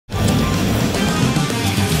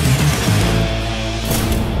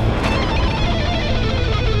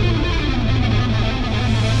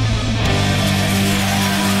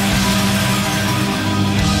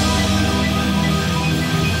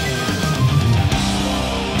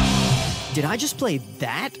Did I just play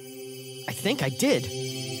that? I think I did.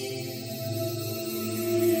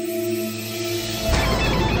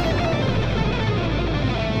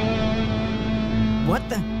 What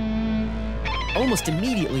the? Almost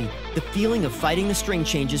immediately, the feeling of fighting the string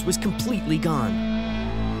changes was completely gone.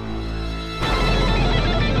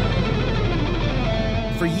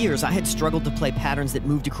 For years, I had struggled to play patterns that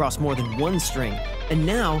moved across more than one string, and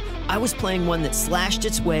now I was playing one that slashed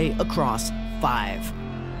its way across 5.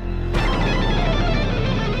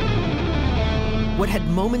 What had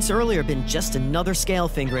moments earlier been just another scale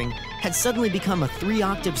fingering had suddenly become a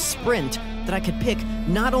 3-octave sprint that I could pick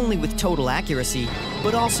not only with total accuracy,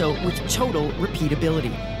 but also with total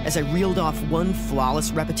repeatability, as I reeled off one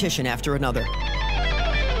flawless repetition after another.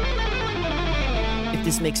 If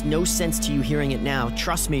this makes no sense to you hearing it now,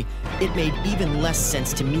 trust me, it made even less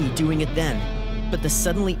sense to me doing it then. But the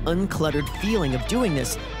suddenly uncluttered feeling of doing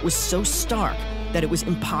this was so stark that it was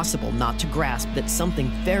impossible not to grasp that something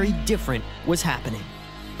very different was happening.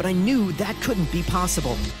 But I knew that couldn't be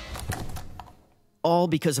possible. All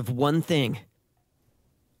because of one thing: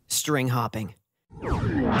 string hopping.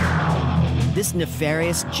 This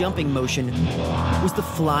nefarious jumping motion was the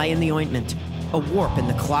fly in the ointment, a warp in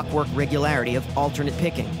the clockwork regularity of alternate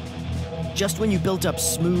picking. Just when you built up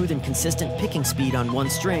smooth and consistent picking speed on one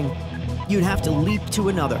string, you'd have to leap to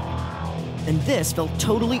another. And this felt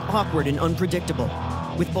totally awkward and unpredictable.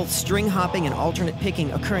 With both string hopping and alternate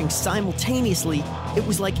picking occurring simultaneously, it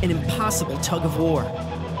was like an impossible tug of war.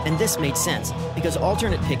 And this made sense, because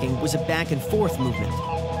alternate picking was a back and forth movement,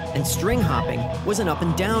 and string hopping was an up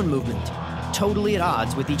and down movement, totally at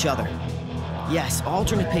odds with each other. Yes,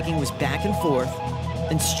 alternate picking was back and forth,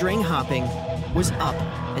 and string hopping was up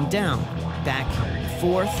and down, back,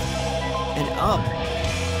 forth, and up,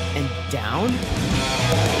 and down?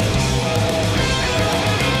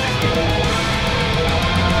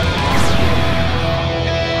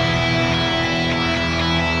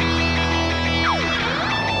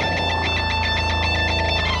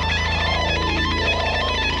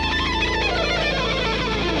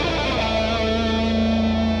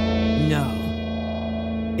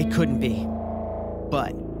 It couldn't be,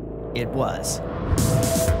 but it was.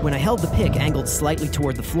 When I held the pick angled slightly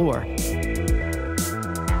toward the floor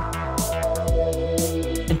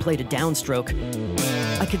and played a downstroke,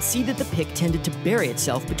 I could see that the pick tended to bury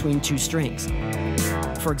itself between 2 strings.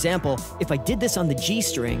 For example, if I did this on the G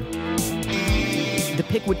string, the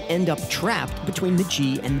pick would end up trapped between the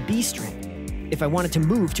G and the B string. If I wanted to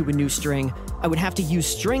move to a new string, I would have to use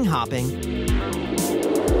string hopping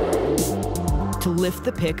to lift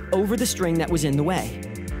the pick over the string that was in the way.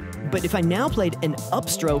 But if I now played an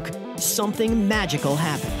upstroke, something magical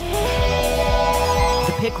happened.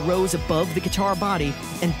 The pick rose above the guitar body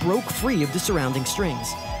and broke free of the surrounding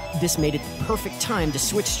strings. This made it the perfect time to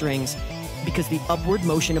switch strings, because the upward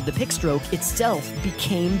motion of the pick stroke itself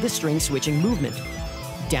became the string switching movement.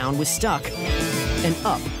 Down was stuck, and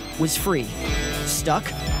up was free.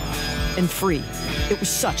 Stuck and free. It was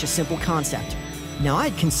such a simple concept. Now, I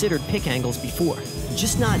had considered pick angles before,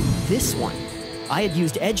 just not this one. I had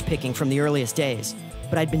used edge picking from the earliest days,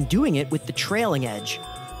 but I'd been doing it with the trailing edge.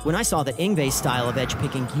 When I saw that Yngwie's style of edge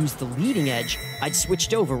picking used the leading edge, I'd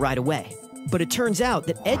switched over right away. But it turns out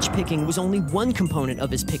that edge picking was only one component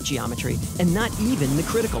of his pick geometry, and not even the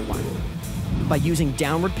critical one. By using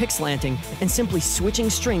downward pickslanting and simply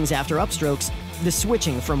switching strings after upstrokes, the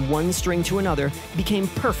switching from one string to another became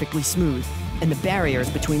perfectly smooth, and the barriers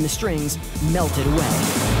between the strings melted away.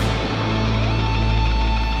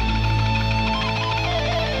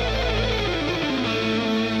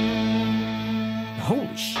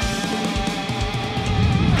 Holy sh!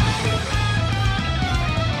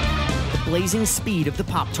 The blazing speed of the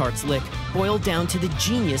Pop-Tarts lick boiled down to the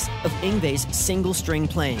genius of Yngwie's single-string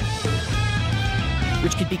playing,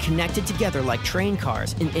 which could be connected together like train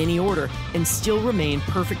cars in any order and still remain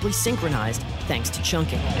perfectly synchronized thanks to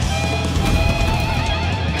chunking.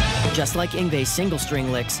 Just like Yngwie's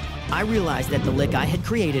single-string licks, I realized that the lick I had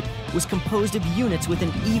created was composed of units with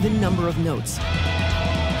an even number of notes.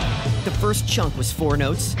 The first chunk was 4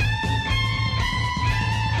 notes,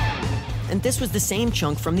 and this was the same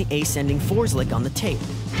chunk from the ascending 4s lick on the tape,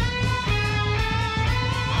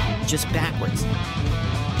 just backwards.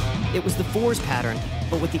 It was the 4s pattern,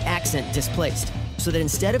 but with the accent displaced, so that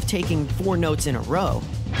instead of taking 4 notes in a row,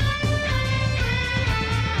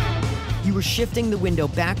 you were shifting the window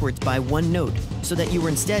backwards by 1 note, so that you were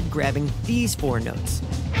instead grabbing these 4 notes.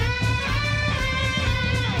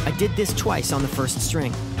 I did this twice on the first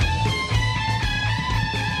string.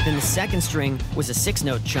 Then the second string was a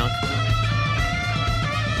 6-note chunk,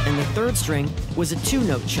 and the third string was a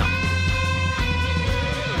 2-note chunk.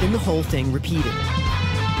 Then the whole thing repeated.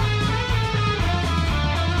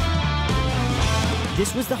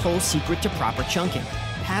 This was the whole secret to proper chunking.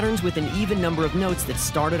 Patterns with an even number of notes that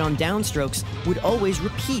started on downstrokes would always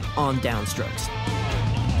repeat on downstrokes.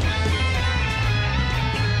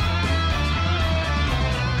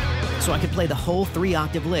 So I could play the whole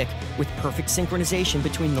 3-octave lick with perfect synchronization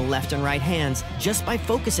between the left and right hands just by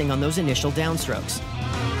focusing on those initial downstrokes.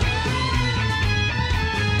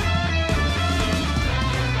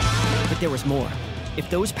 But there was more. If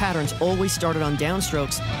those patterns always started on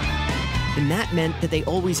downstrokes, then that meant that they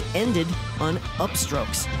always ended on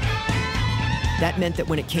upstrokes. That meant that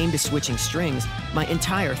when it came to switching strings, my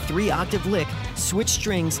entire 3-octave lick switched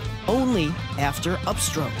strings only after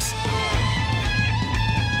upstrokes.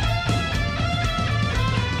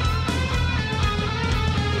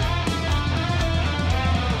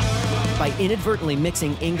 By inadvertently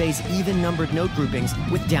mixing Yngwie's even-numbered note groupings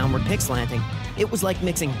with downward pickslanting, it was like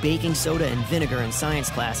mixing baking soda and vinegar in science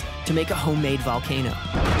class to make a homemade volcano.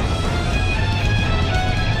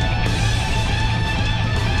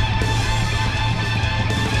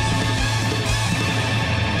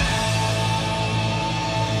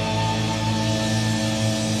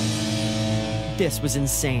 This was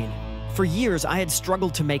insane. For years, I had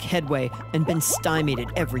struggled to make headway and been stymied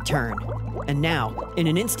at every turn. And now, in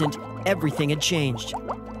an instant, everything had changed.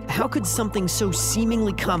 How could something so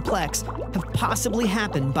seemingly complex have possibly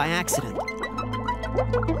happened by accident?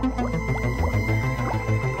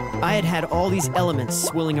 I had had all these elements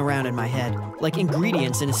swirling around in my head, like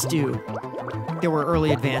ingredients in a stew. There were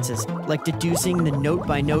early advances, like deducing the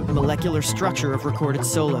note-by-note molecular structure of recorded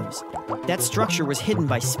solos. That structure was hidden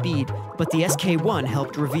by speed, but the SK1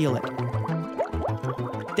 helped reveal it.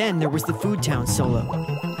 Then there was the Food Town solo.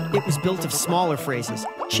 It was built of smaller phrases,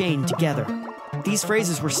 chained together. These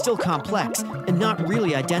phrases were still complex and not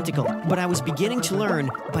really identical, but I was beginning to learn,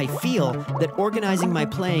 by feel, that organizing my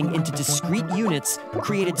playing into discrete units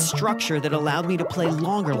created structure that allowed me to play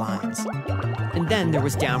longer lines. And then there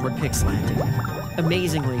was downward pickslanting.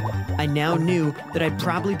 Amazingly, I now knew that I'd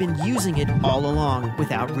probably been using it all along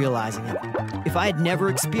without realizing it. If I had never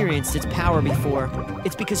experienced its power before,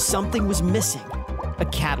 it's because something was missing. A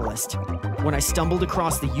catalyst. When I stumbled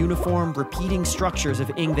across the uniform, repeating structures of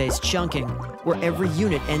Yngwie's chunking, where every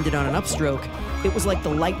unit ended on an upstroke, it was like the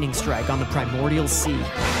lightning strike on the primordial sea.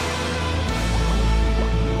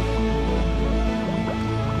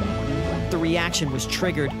 The reaction was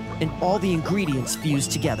triggered, and all the ingredients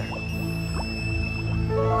fused together.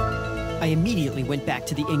 I immediately went back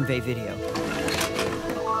to the Yngwie video.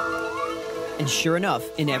 And sure enough,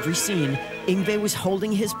 in every scene, Yngwie was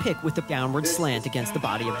holding his pick with a downward slant against the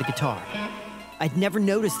body of the guitar. I'd never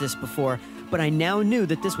noticed this before, but I now knew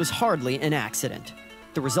that this was hardly an accident.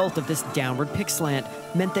 The result of this downward pick slant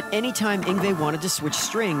meant that any time Yngwie wanted to switch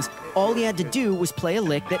strings, all he had to do was play a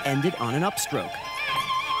lick that ended on an upstroke.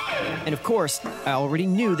 And of course, I already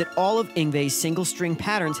knew that all of Yngwie's single-string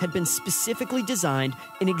patterns had been specifically designed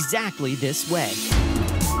in exactly this way.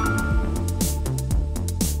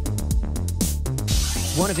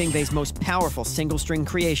 One of Yngwie's most powerful single-string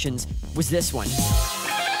creations was this one.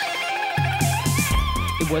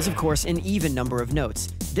 It was, of course, an even number of notes,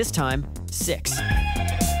 this time 6.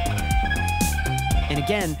 And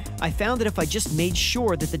again, I found that if I just made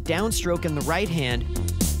sure that the downstroke in the right hand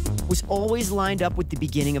was always lined up with the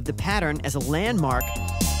beginning of the pattern as a landmark,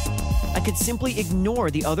 I could simply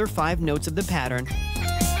ignore the other 5 notes of the pattern,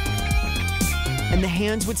 and the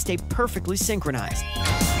hands would stay perfectly synchronized.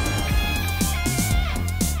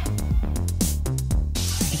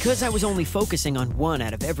 Because I was only focusing on 1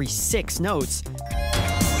 out of every 6 notes,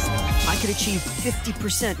 I could achieve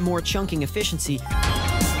 50% more chunking efficiency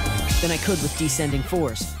than I could with descending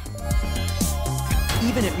 4s.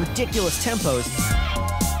 Even at ridiculous tempos,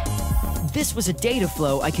 this was a data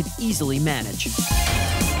flow I could easily manage.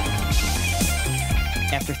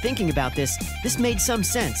 After thinking about this, this made some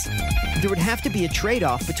sense. There would have to be a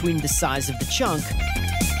trade-off between the size of the chunk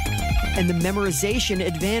and the memorization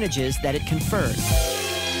advantages that it conferred.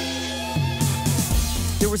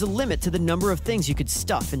 There was a limit to the number of things you could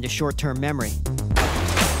stuff into short-term memory.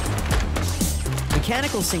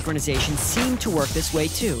 Mechanical synchronization seemed to work this way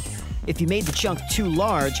too. If you made the chunk too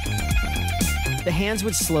large, the hands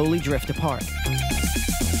would slowly drift apart.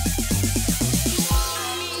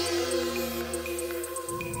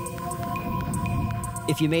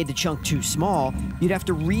 If you made the chunk too small, you'd have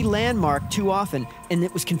to re-landmark too often, and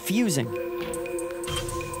it was confusing.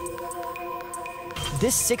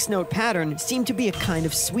 This 6-note pattern seemed to be a kind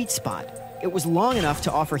of sweet spot. It was long enough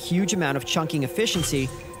to offer huge amount of chunking efficiency,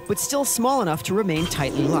 but still small enough to remain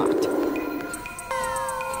tightly locked.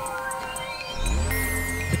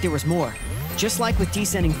 But but there was more. Just like with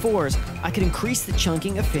descending fours, I could increase the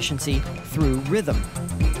chunking efficiency through rhythm.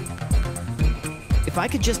 If I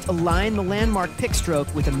could just align the landmark pick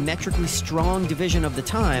stroke with a metrically strong division of the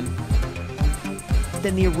time,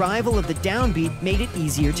 then the arrival of the downbeat made it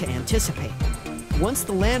easier to anticipate. Once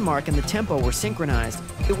the landmark and the tempo were synchronized,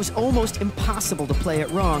 it was almost impossible to play it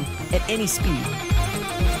wrong at any speed.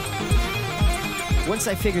 Once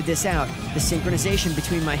I figured this out, the synchronization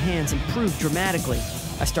between my hands improved dramatically.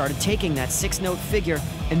 I started taking that 6-note figure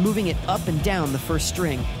and moving it up and down the first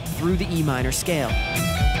string through the E minor scale. I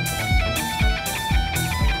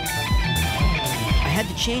had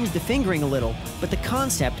to change the fingering a little, but the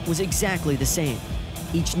concept was exactly the same.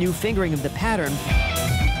 Each new fingering of the pattern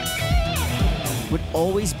would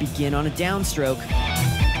always begin on a downstroke,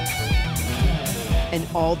 and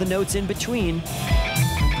all the notes in between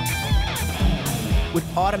would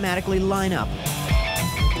automatically line up,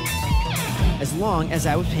 as long as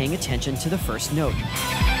I was paying attention to the first note.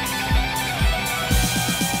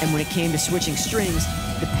 And when it came to switching strings,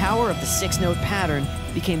 the power of the 6-note pattern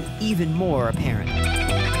became even more apparent.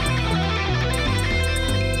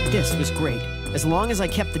 This was great. As long as I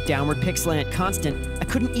kept the downward pick slant constant, I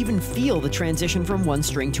couldn't even feel the transition from one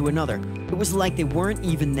string to another. It was like they weren't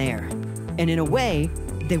even there. And in a way,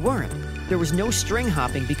 they weren't. There was no string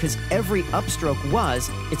hopping because every upstroke was,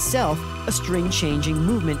 itself, a string-changing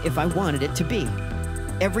movement if I wanted it to be.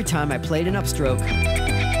 Every time I played an upstroke,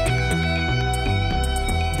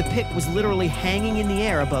 the pick was literally hanging in the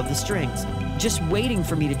air above the strings, just waiting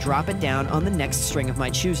for me to drop it down on the next string of my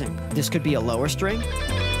choosing. This could be a lower string,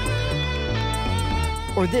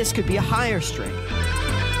 or this could be a higher string.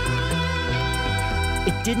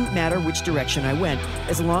 It didn't matter which direction I went,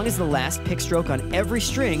 as long as the last pick stroke on every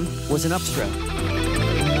string was an upstroke.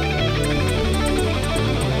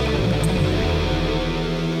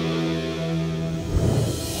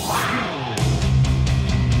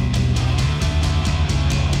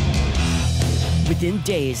 Within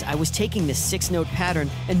days, I was taking this 6-note pattern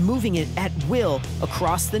and moving it at will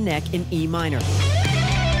across the neck in E minor.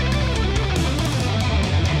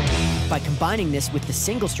 By combining this with the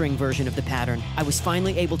single-string version of the pattern, I was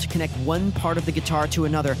finally able to connect one part of the guitar to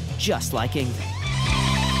another, just like Yngwie.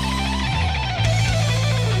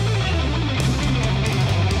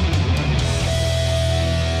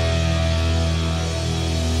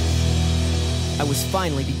 I was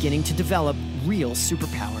finally beginning to develop real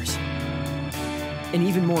superpowers. And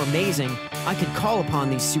even more amazing, I could call upon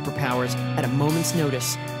these superpowers at a moment's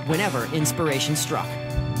notice, whenever inspiration struck.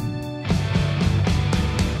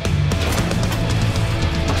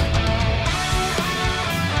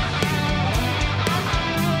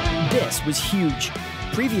 This was huge.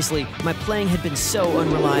 Previously, my playing had been so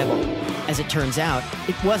unreliable. As it turns out,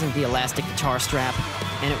 it wasn't the elastic guitar strap,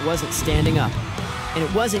 and it wasn't standing up. And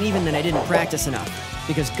it wasn't even that I didn't practice enough,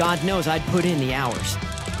 because God knows I'd put in the hours.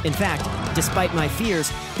 In fact, despite my fears,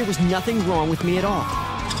 there was nothing wrong with me at all.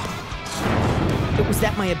 It was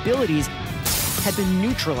that my abilities had been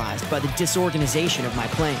neutralized by the disorganization of my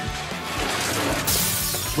playing.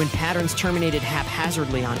 When patterns terminated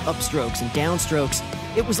haphazardly on upstrokes and downstrokes,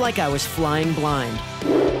 it was like I was flying blind.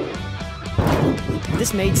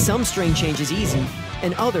 This made some string changes easy,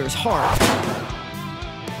 and others hard,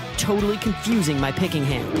 totally confusing my picking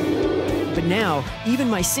hand. But now, even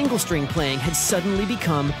my single-string playing had suddenly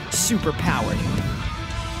become super-powered.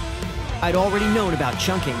 I'd already known about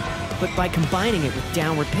chunking, but by combining it with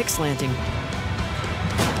downward pick slanting,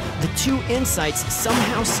 the two insights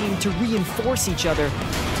somehow seemed to reinforce each other,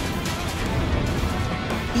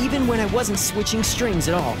 even when I wasn't switching strings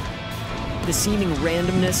at all. The seeming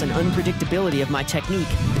randomness and unpredictability of my technique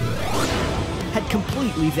had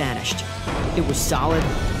completely vanished. It was solid,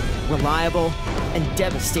 reliable, and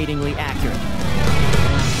devastatingly accurate.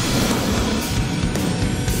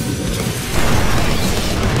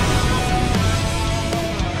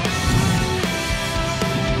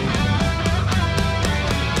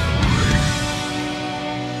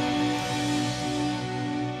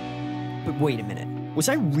 But wait a minute. Was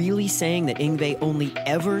I really saying that Yngwie only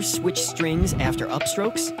ever switched strings after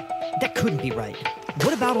upstrokes? That couldn't be right.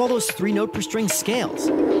 What about all those 3-note per string scales?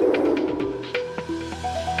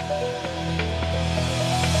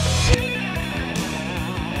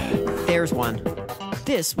 There's one.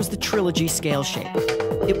 This was the trilogy scale shape.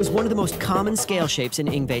 It was one of the most common scale shapes in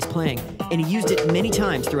Yngwie's playing, and he used it many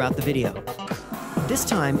times throughout the video. This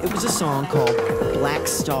time, it was a song called Black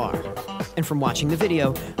Star. And from watching the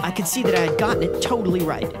video, I could see that I had gotten it totally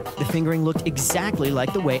right. The fingering looked exactly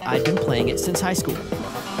like the way I'd been playing it since high school.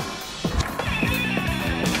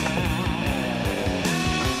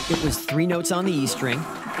 It was 3 notes on the E string,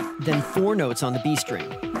 then 4 notes on the B string,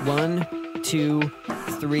 1, 2,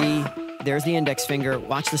 3. There's the index finger.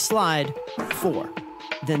 Watch the slide. 4.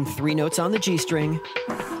 Then 3 notes on the G string,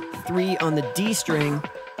 3 on the D string,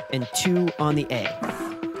 and 2 on the A.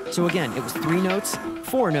 So again, it was 3 notes,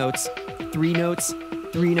 4 notes, 3 notes,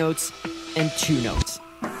 3 notes, and 2 notes.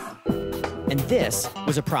 And this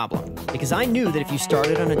was a problem, because I knew that if you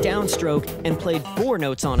started on a downstroke and played 4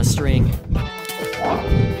 notes on a string,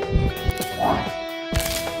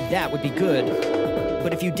 that would be good.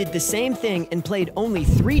 But if you did the same thing and played only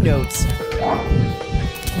 3 notes,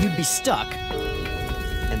 you'd be stuck.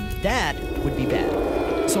 And that would be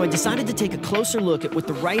bad. So I decided to take a closer look at what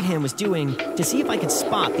the right hand was doing to see if I could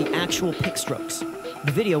spot the actual pick strokes.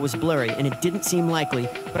 The video was blurry and it didn't seem likely,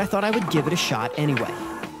 but I thought I would give it a shot anyway.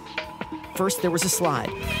 First, there was a slide.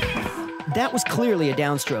 That was clearly a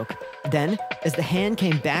downstroke. Then, as the hand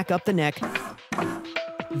came back up the neck,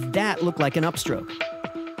 that looked like an upstroke.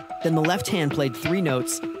 Then the left hand played 3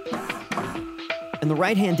 notes, and the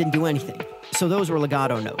right hand didn't do anything. So those were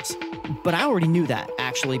legato notes. But I already knew that,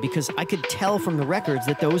 actually, because I could tell from the records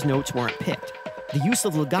that those notes weren't picked. The use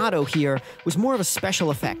of legato here was more of a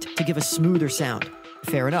special effect to give a smoother sound.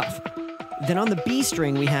 Fair enough. Then on the B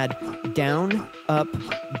string, we had down, up,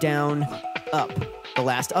 down, up. The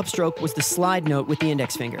last upstroke was the slide note with the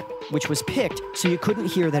index finger, which was picked so you couldn't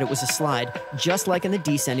hear that it was a slide, just like in the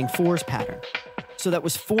descending 4s pattern. So that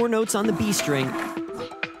was 4 notes on the B string,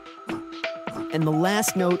 and the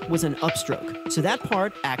last note was an upstroke. So that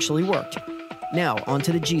part actually worked. Now,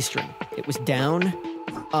 onto the G string. It was down,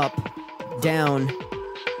 up, down.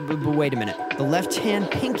 But wait a minute. The left hand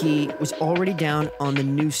pinky was already down on the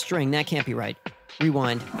new string. That can't be right.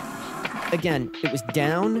 Rewind. Again, it was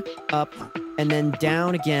down, up, and then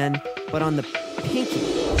down again, but on the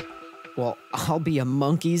pinky. Well, I'll be a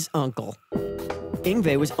monkey's uncle.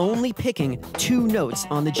 Yngwie was only picking 2 notes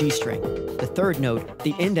on the G string. The third note,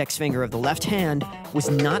 the index finger of the left hand, was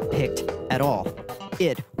not picked at all.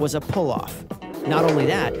 It was a pull-off. Not only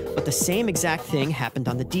that, but the same exact thing happened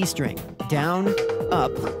on the D string. Down,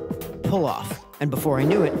 up, pull-off. And before I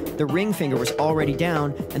knew it, the ring finger was already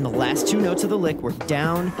down, and the last 2 notes of the lick were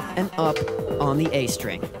down and up on the A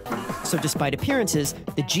string. So despite appearances,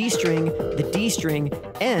 the G string, the D string,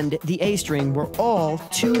 and the A string were all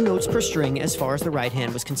 2 notes per string as far as the right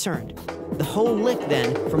hand was concerned. The whole lick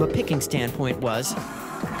then, from a picking standpoint, was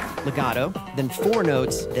legato, then 4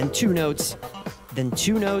 notes, then 2 notes, then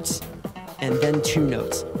 2 notes, and then 2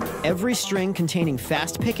 notes. Every string containing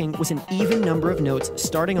fast picking was an even number of notes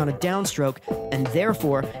starting on a downstroke, and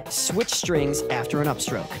therefore switch strings after an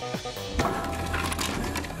upstroke.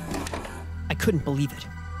 I couldn't believe it.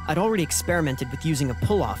 I'd already experimented with using a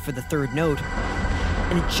pull-off for the third note,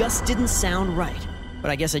 and it just didn't sound right. But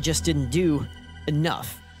I guess I just didn't do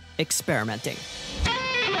enough experimenting.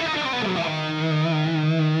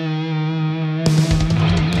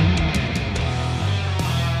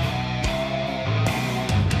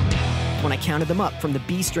 When I counted them up from the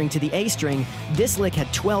B string to the A string, this lick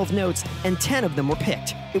had 12 notes and 10 of them were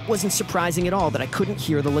picked. It wasn't surprising at all that I couldn't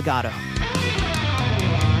hear the legato.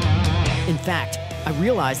 In fact, I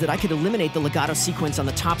realized that I could eliminate the legato sequence on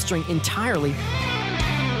the top string entirely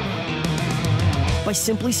by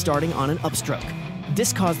simply starting on an upstroke.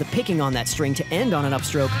 This caused the picking on that string to end on an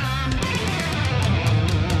upstroke,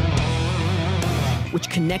 which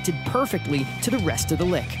connected perfectly to the rest of the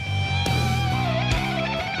lick.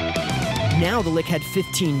 Now the lick had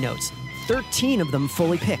 15 notes, 13 of them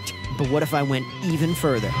fully picked. But what if I went even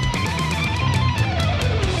further?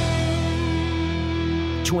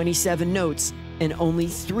 27 notes and only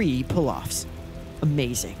 3 pull-offs.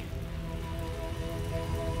 Amazing.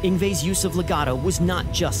 Yngwie's use of legato was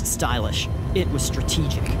not just stylish, it was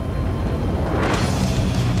strategic.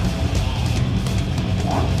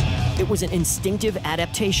 It was an instinctive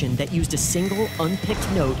adaptation that used a single,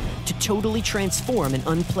 unpicked note to totally transform an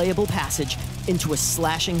unplayable passage into a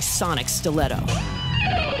slashing sonic stiletto.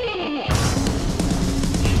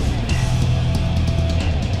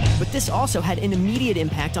 But this also had an immediate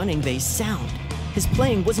impact on Yngwie's sound. His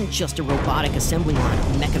playing wasn't just a robotic assembly line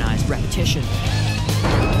of mechanized repetition.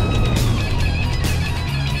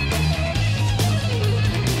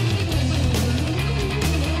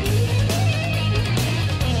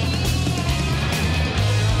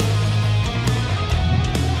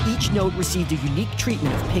 Each note received a unique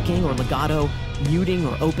treatment of picking or legato, muting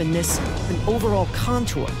or openness, an overall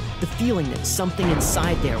contour, the feeling that something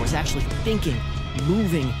inside there was actually thinking,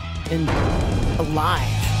 moving, and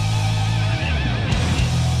alive.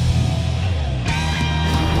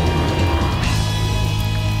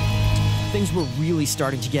 Things were really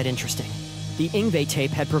starting to get interesting. The Yngwie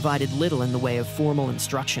tape had provided little in the way of formal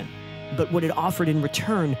instruction. But what it offered in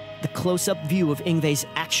return, the close-up view of Yngwie's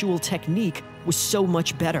actual technique, was so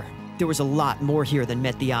much better. There was a lot more here than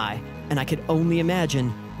met the eye, and I could only imagine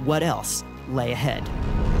what else lay ahead.